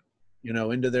play, you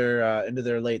know, into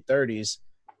their late 30s.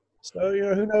 So, you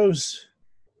know, who knows?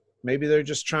 Maybe they're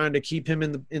just trying to keep him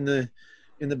in the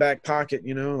back pocket,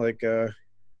 you know, like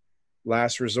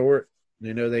last resort.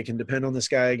 They know they can depend on this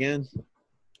guy again.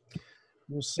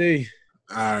 We'll see.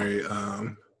 All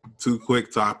right. 2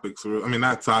 quick topics. I mean,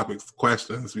 not topics,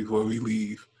 questions before we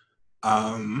leave.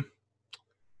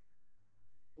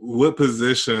 What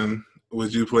position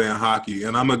would you play in hockey?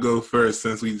 And I'm going to go first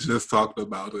since we just talked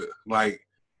about it. Like,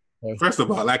 first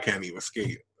of all, I can't even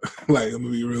skate. Like, I'm going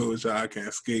to be real with y'all, I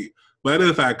can't skate. But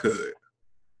if I could,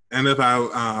 and if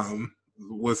I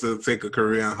was to take a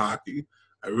career in hockey,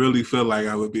 I really feel like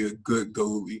I would be a good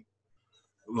goalie.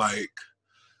 Like,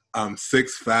 I'm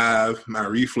 6'5", my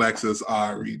reflexes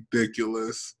are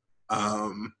ridiculous. I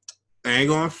ain't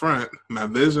going front. My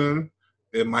vision,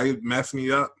 it might mess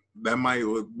me up That might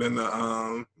have been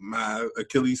my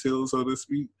Achilles heel, so to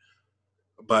speak.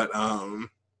 But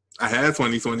I had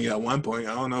 2020 at one point.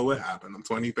 I don't know what happened. I'm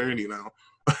 2030 now.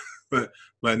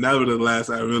 but nevertheless,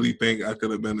 I really think I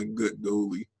could have been a good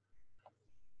goalie.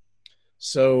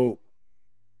 So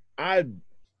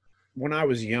when I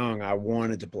was young, I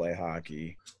wanted to play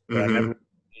hockey, but I never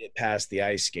made it past the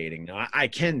ice skating. Now, I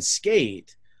can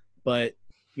skate, but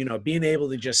being able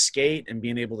to just skate and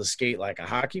being able to skate like a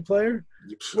hockey player,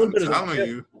 I'm telling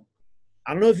you.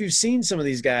 I don't know if you've seen some of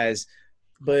these guys,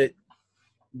 but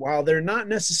while they're not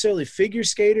necessarily figure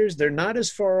skaters, they're not as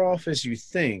far off as you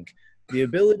think. The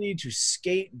ability to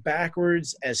skate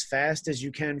backwards as fast as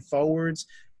you can forwards,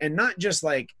 and not just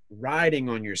like riding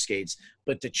on your skates,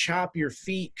 but to chop your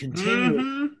feet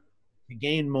continually to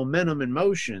gain momentum and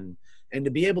motion, and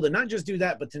to be able to not just do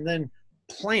that, but to then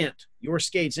plant your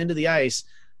skates into the ice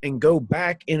and go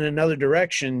back in another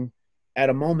direction at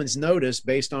a moment's notice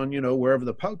based on, wherever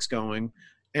the puck's going.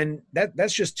 And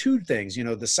that's just two things,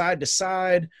 the side to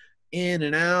side, in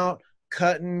and out,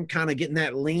 cutting, kind of getting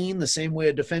that lean the same way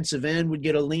a defensive end would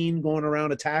get a lean going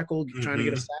around a tackle, trying to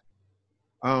get a sack.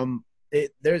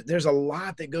 There's a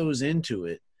lot that goes into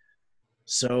it.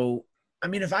 So, I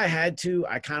mean, if I had to,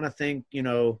 I kind of think,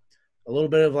 a little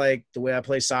bit of like the way I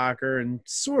play soccer and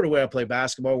sort of way I play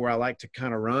basketball, where I like to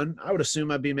kind of run. I would assume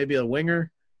I'd be maybe a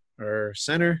winger or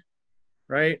center,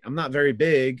 right? I'm not very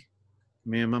big. I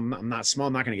mean, I'm not small.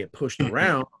 I'm not going to get pushed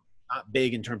around. I'm not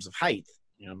big in terms of height.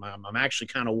 I'm actually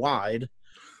kind of wide.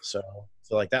 So I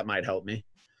feel like that might help me.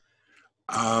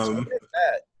 But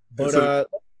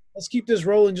let's keep this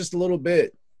rolling just a little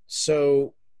bit.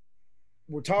 So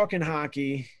we're talking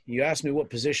hockey. You asked me what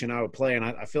position I would play, and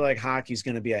I feel like hockey is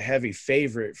going to be a heavy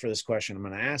favorite for this question I'm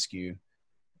going to ask you.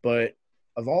 But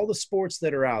of all the sports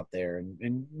that are out there,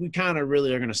 and we kind of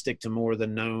really are going to stick to more the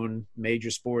known major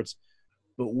sports,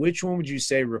 but which one would you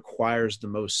say requires the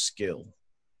most skill?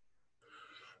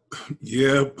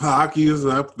 Yeah, hockey is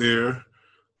up there.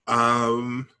 We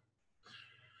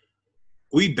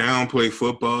downplay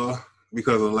football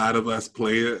because a lot of us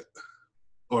play it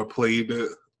or played it.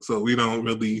 So we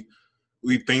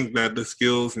think that the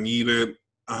skills needed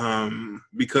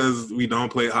because we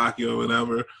don't play hockey or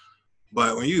whatever.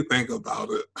 But when you think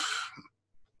about it,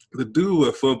 to do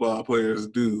what football players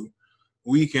do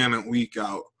week in and week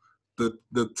out,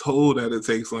 the toll that it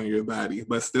takes on your body,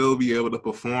 but still be able to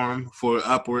perform for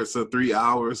upwards of 3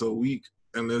 hours a week,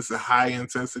 and it's a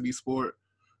high-intensity sport,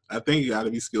 I think you got to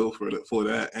be skilled for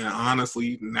that. And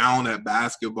honestly, now that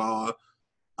basketball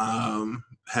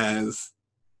has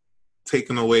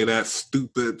taken away that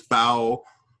stupid foul,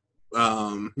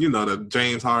 the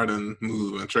James Harden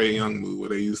move and Trae Young move where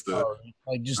they used to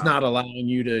just not allowing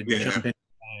you to jump in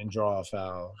and draw a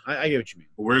foul. I get what you mean.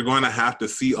 We're going to have to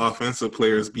see offensive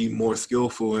players be more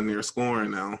skillful in their scoring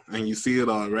now, and you see it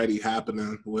already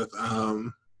happening with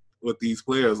these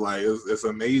players. Like it's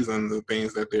amazing the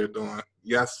things that they're doing.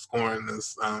 Yes, scoring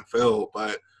is failed,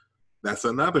 but that's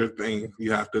another thing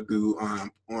you have to do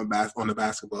on the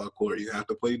basketball court. You have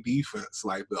to play defense.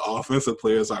 Like the offensive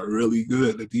players are really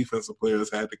good. The defensive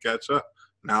players had to catch up.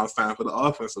 Now it's time for the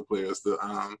offensive players to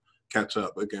catch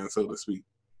up again, so to speak.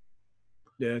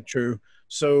 Yeah, true.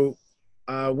 So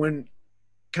when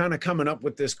kind of coming up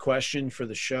with this question for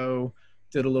the show,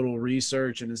 did a little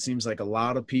research, and it seems like a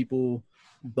lot of people,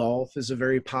 golf is a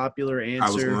very popular answer. I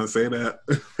was going to say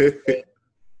that.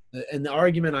 And the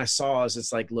argument I saw is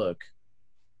it's like, look,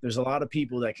 there's a lot of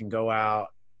people that can go out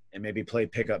and maybe play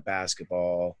pickup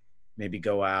basketball, maybe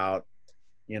go out,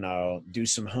 do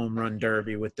some home run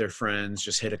derby with their friends,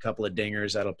 just hit a couple of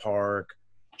dingers at a park,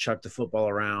 chuck the football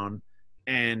around.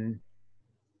 And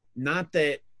not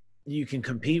that you can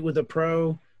compete with a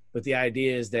pro, but the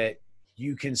idea is that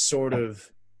you can sort of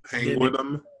hang with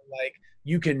them. Like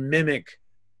you can mimic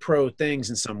pro things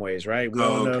in some ways, right? We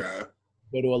all know,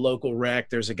 go to a local rec,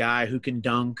 there's a guy who can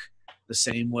dunk the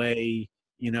same way,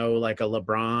 like a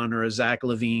LeBron or a Zach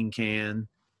LaVine can,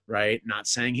 right? Not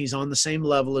saying he's on the same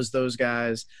level as those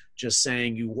guys, just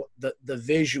saying the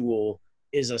visual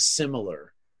is a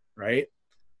similar, right?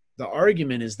 The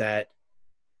argument is that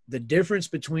the difference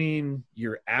between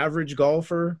your average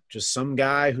golfer, just some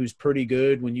guy who's pretty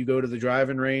good when you go to the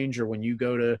driving range or when you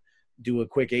go to do a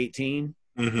quick 18,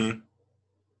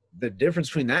 the difference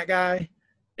between that guy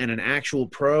and an actual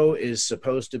pro is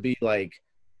supposed to be like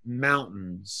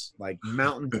mountains on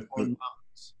mountains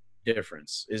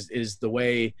difference is the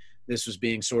way this was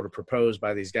being sort of proposed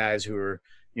by these guys who are,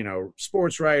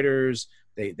 sports writers.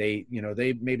 They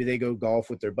maybe they go golf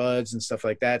with their buds and stuff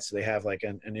like that. So they have like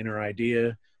an inner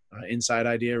idea, inside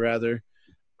idea rather.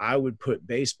 I would put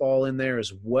baseball in there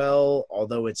as well,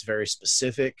 although it's very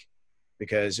specific,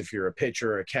 because if you're a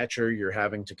pitcher or a catcher, you're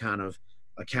having to kind of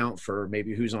account for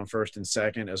maybe who's on first and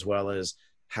second, as well as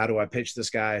how do I pitch this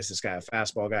guy? Is this guy a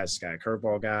fastball guy? Is this guy a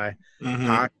curveball guy? Mm-hmm.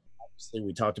 Hockey, obviously,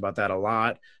 we talked about that a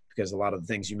lot, because a lot of the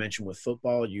things you mentioned with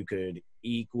football, you could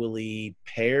equally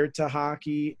pair to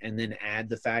hockey and then add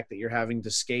the fact that you're having to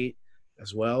skate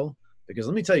as well. Because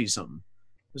let me tell you something.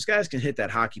 Those guys can hit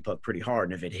that hockey puck pretty hard.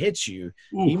 And if it hits you,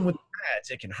 even with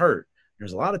pads, it can hurt.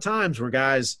 There's a lot of times where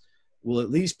guys will at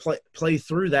least play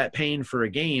through that pain for a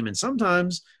game. And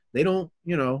sometimes they don't,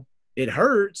 it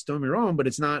hurts, don't get me wrong, but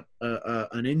it's not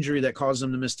an injury that causes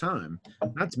them to miss time.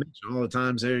 Not to mention all the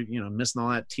times they're, missing all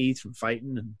that teeth from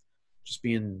fighting and just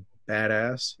being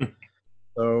badass.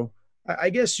 So I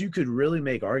guess you could really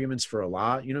make arguments for a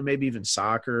lot, maybe even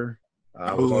soccer.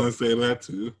 I was going to say that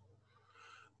too.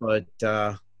 But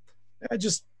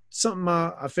just something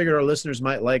I figured our listeners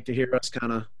might like to hear us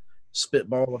kind of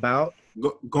spitball about.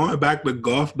 Going back to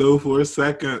golf, though, for a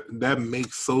second, that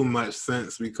makes so much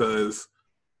sense, because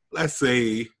let's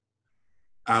say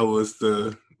I was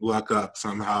to luck up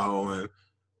somehow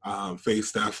and face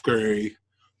Steph Curry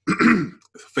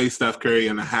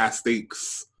in a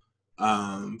high-stakes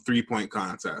 3-point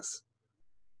contest.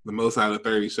 The most out of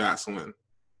 30 shots win.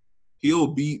 He'll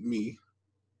beat me,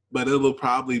 but it'll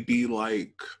probably be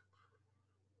like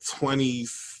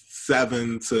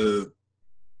 27 to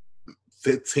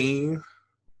 15,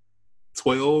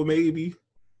 12 maybe,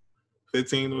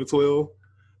 15 or 12.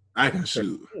 I can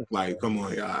shoot. Like, come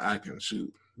on, y'all, I can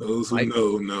shoot. Those who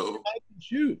know. I can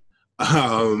shoot.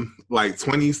 Like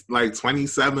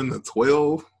 27 to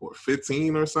 12 or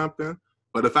 15 or something.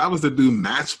 But if I was to do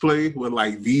match play with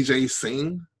like Vijay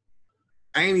Singh,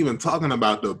 I ain't even talking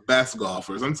about the best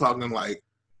golfers. I'm talking like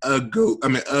a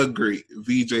great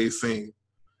Vijay Singh.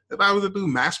 If I was to do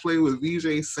match play with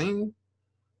Vijay Singh,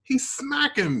 he's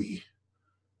smacking me.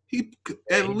 He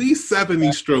at least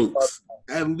 70 strokes.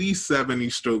 At least 70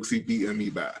 strokes he beating me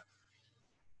by.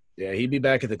 Yeah, he'd be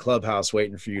back at the clubhouse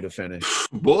waiting for you to finish.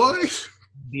 Boy.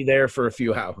 Be there for a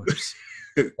few hours.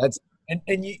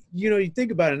 And you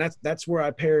think about it, and that's where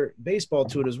I pair baseball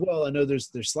to it as well. I know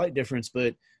there's slight difference,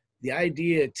 but the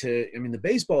idea the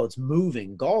baseball, it's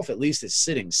moving. Golf, at least, is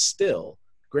sitting still.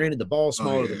 Granted, the ball's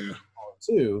smaller than the ball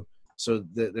too, so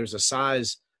there's a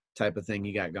size type of thing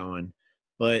you got going.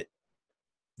 But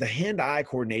the hand-eye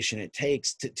coordination it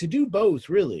takes to do both,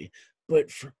 really.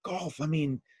 But for golf,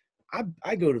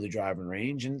 I go to the driving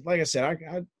range, and like I said,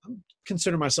 I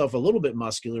consider myself a little bit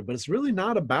muscular, but it's really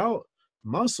not about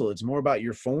muscle. It's more about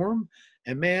your form.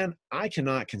 And man, I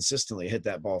cannot consistently hit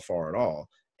that ball far at all.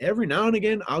 Every now and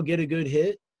again, I'll get a good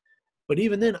hit, but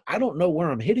even then, I don't know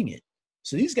where I'm hitting it.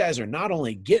 So these guys are not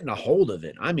only getting a hold of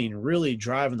it, really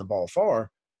driving the ball far.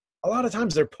 A lot of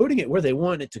times they're putting it where they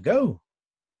want it to go.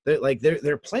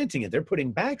 They're planting it. They're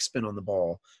putting backspin on the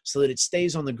ball so that it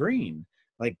stays on the green.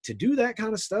 Like, to do that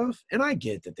kind of stuff, and I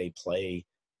get that they play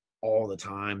all the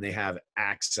time. They have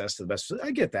access to the best.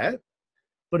 I get that.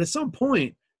 But at some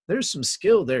point, there's some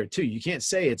skill there too. You can't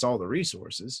say it's all the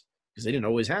resources, because they didn't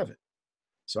always have it.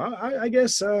 So I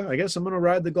guess I'm going to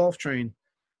ride the golf train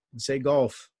and say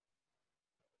golf.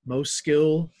 Most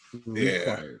skill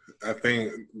required. Yeah, I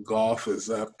think golf is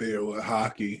up there with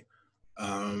hockey.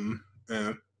 And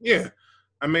I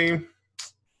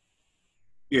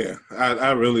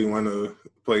really want to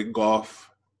play golf.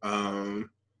 I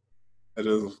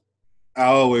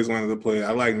always wanted to play.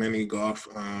 I like mini golf.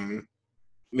 I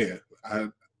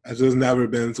just never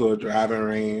been to a driving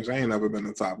range. I ain't never been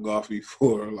to Top Golf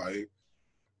before.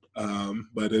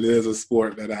 But it is a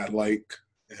sport that I like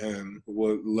and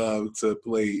would love to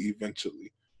play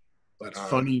eventually. But it's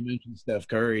funny you mentioned Steph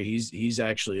Curry. He's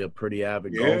actually a pretty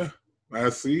avid golfer. I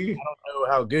see. I don't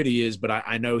know how good he is, but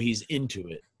I know he's into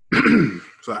it.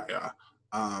 Sorry, y'all.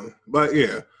 But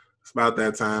yeah, it's about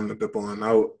that time to dip on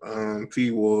out.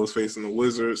 T-Wolves facing the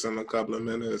Wizards in a couple of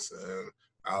minutes, and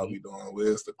I'll be doing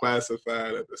Wiz the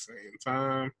Classified at the same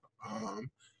time.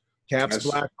 Caps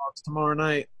Blackhawks tomorrow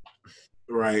night.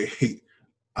 Right.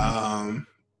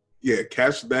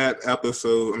 Catch that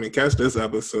episode. Catch this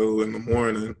episode in the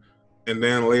morning, and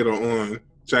then later on,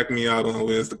 check me out on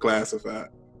Wiz the Classified.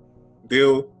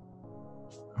 Deal?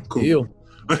 Cool. Deal.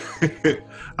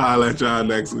 I'll let y'all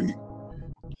next week.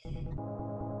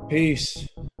 Peace.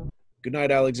 Good night,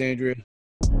 Alexandria.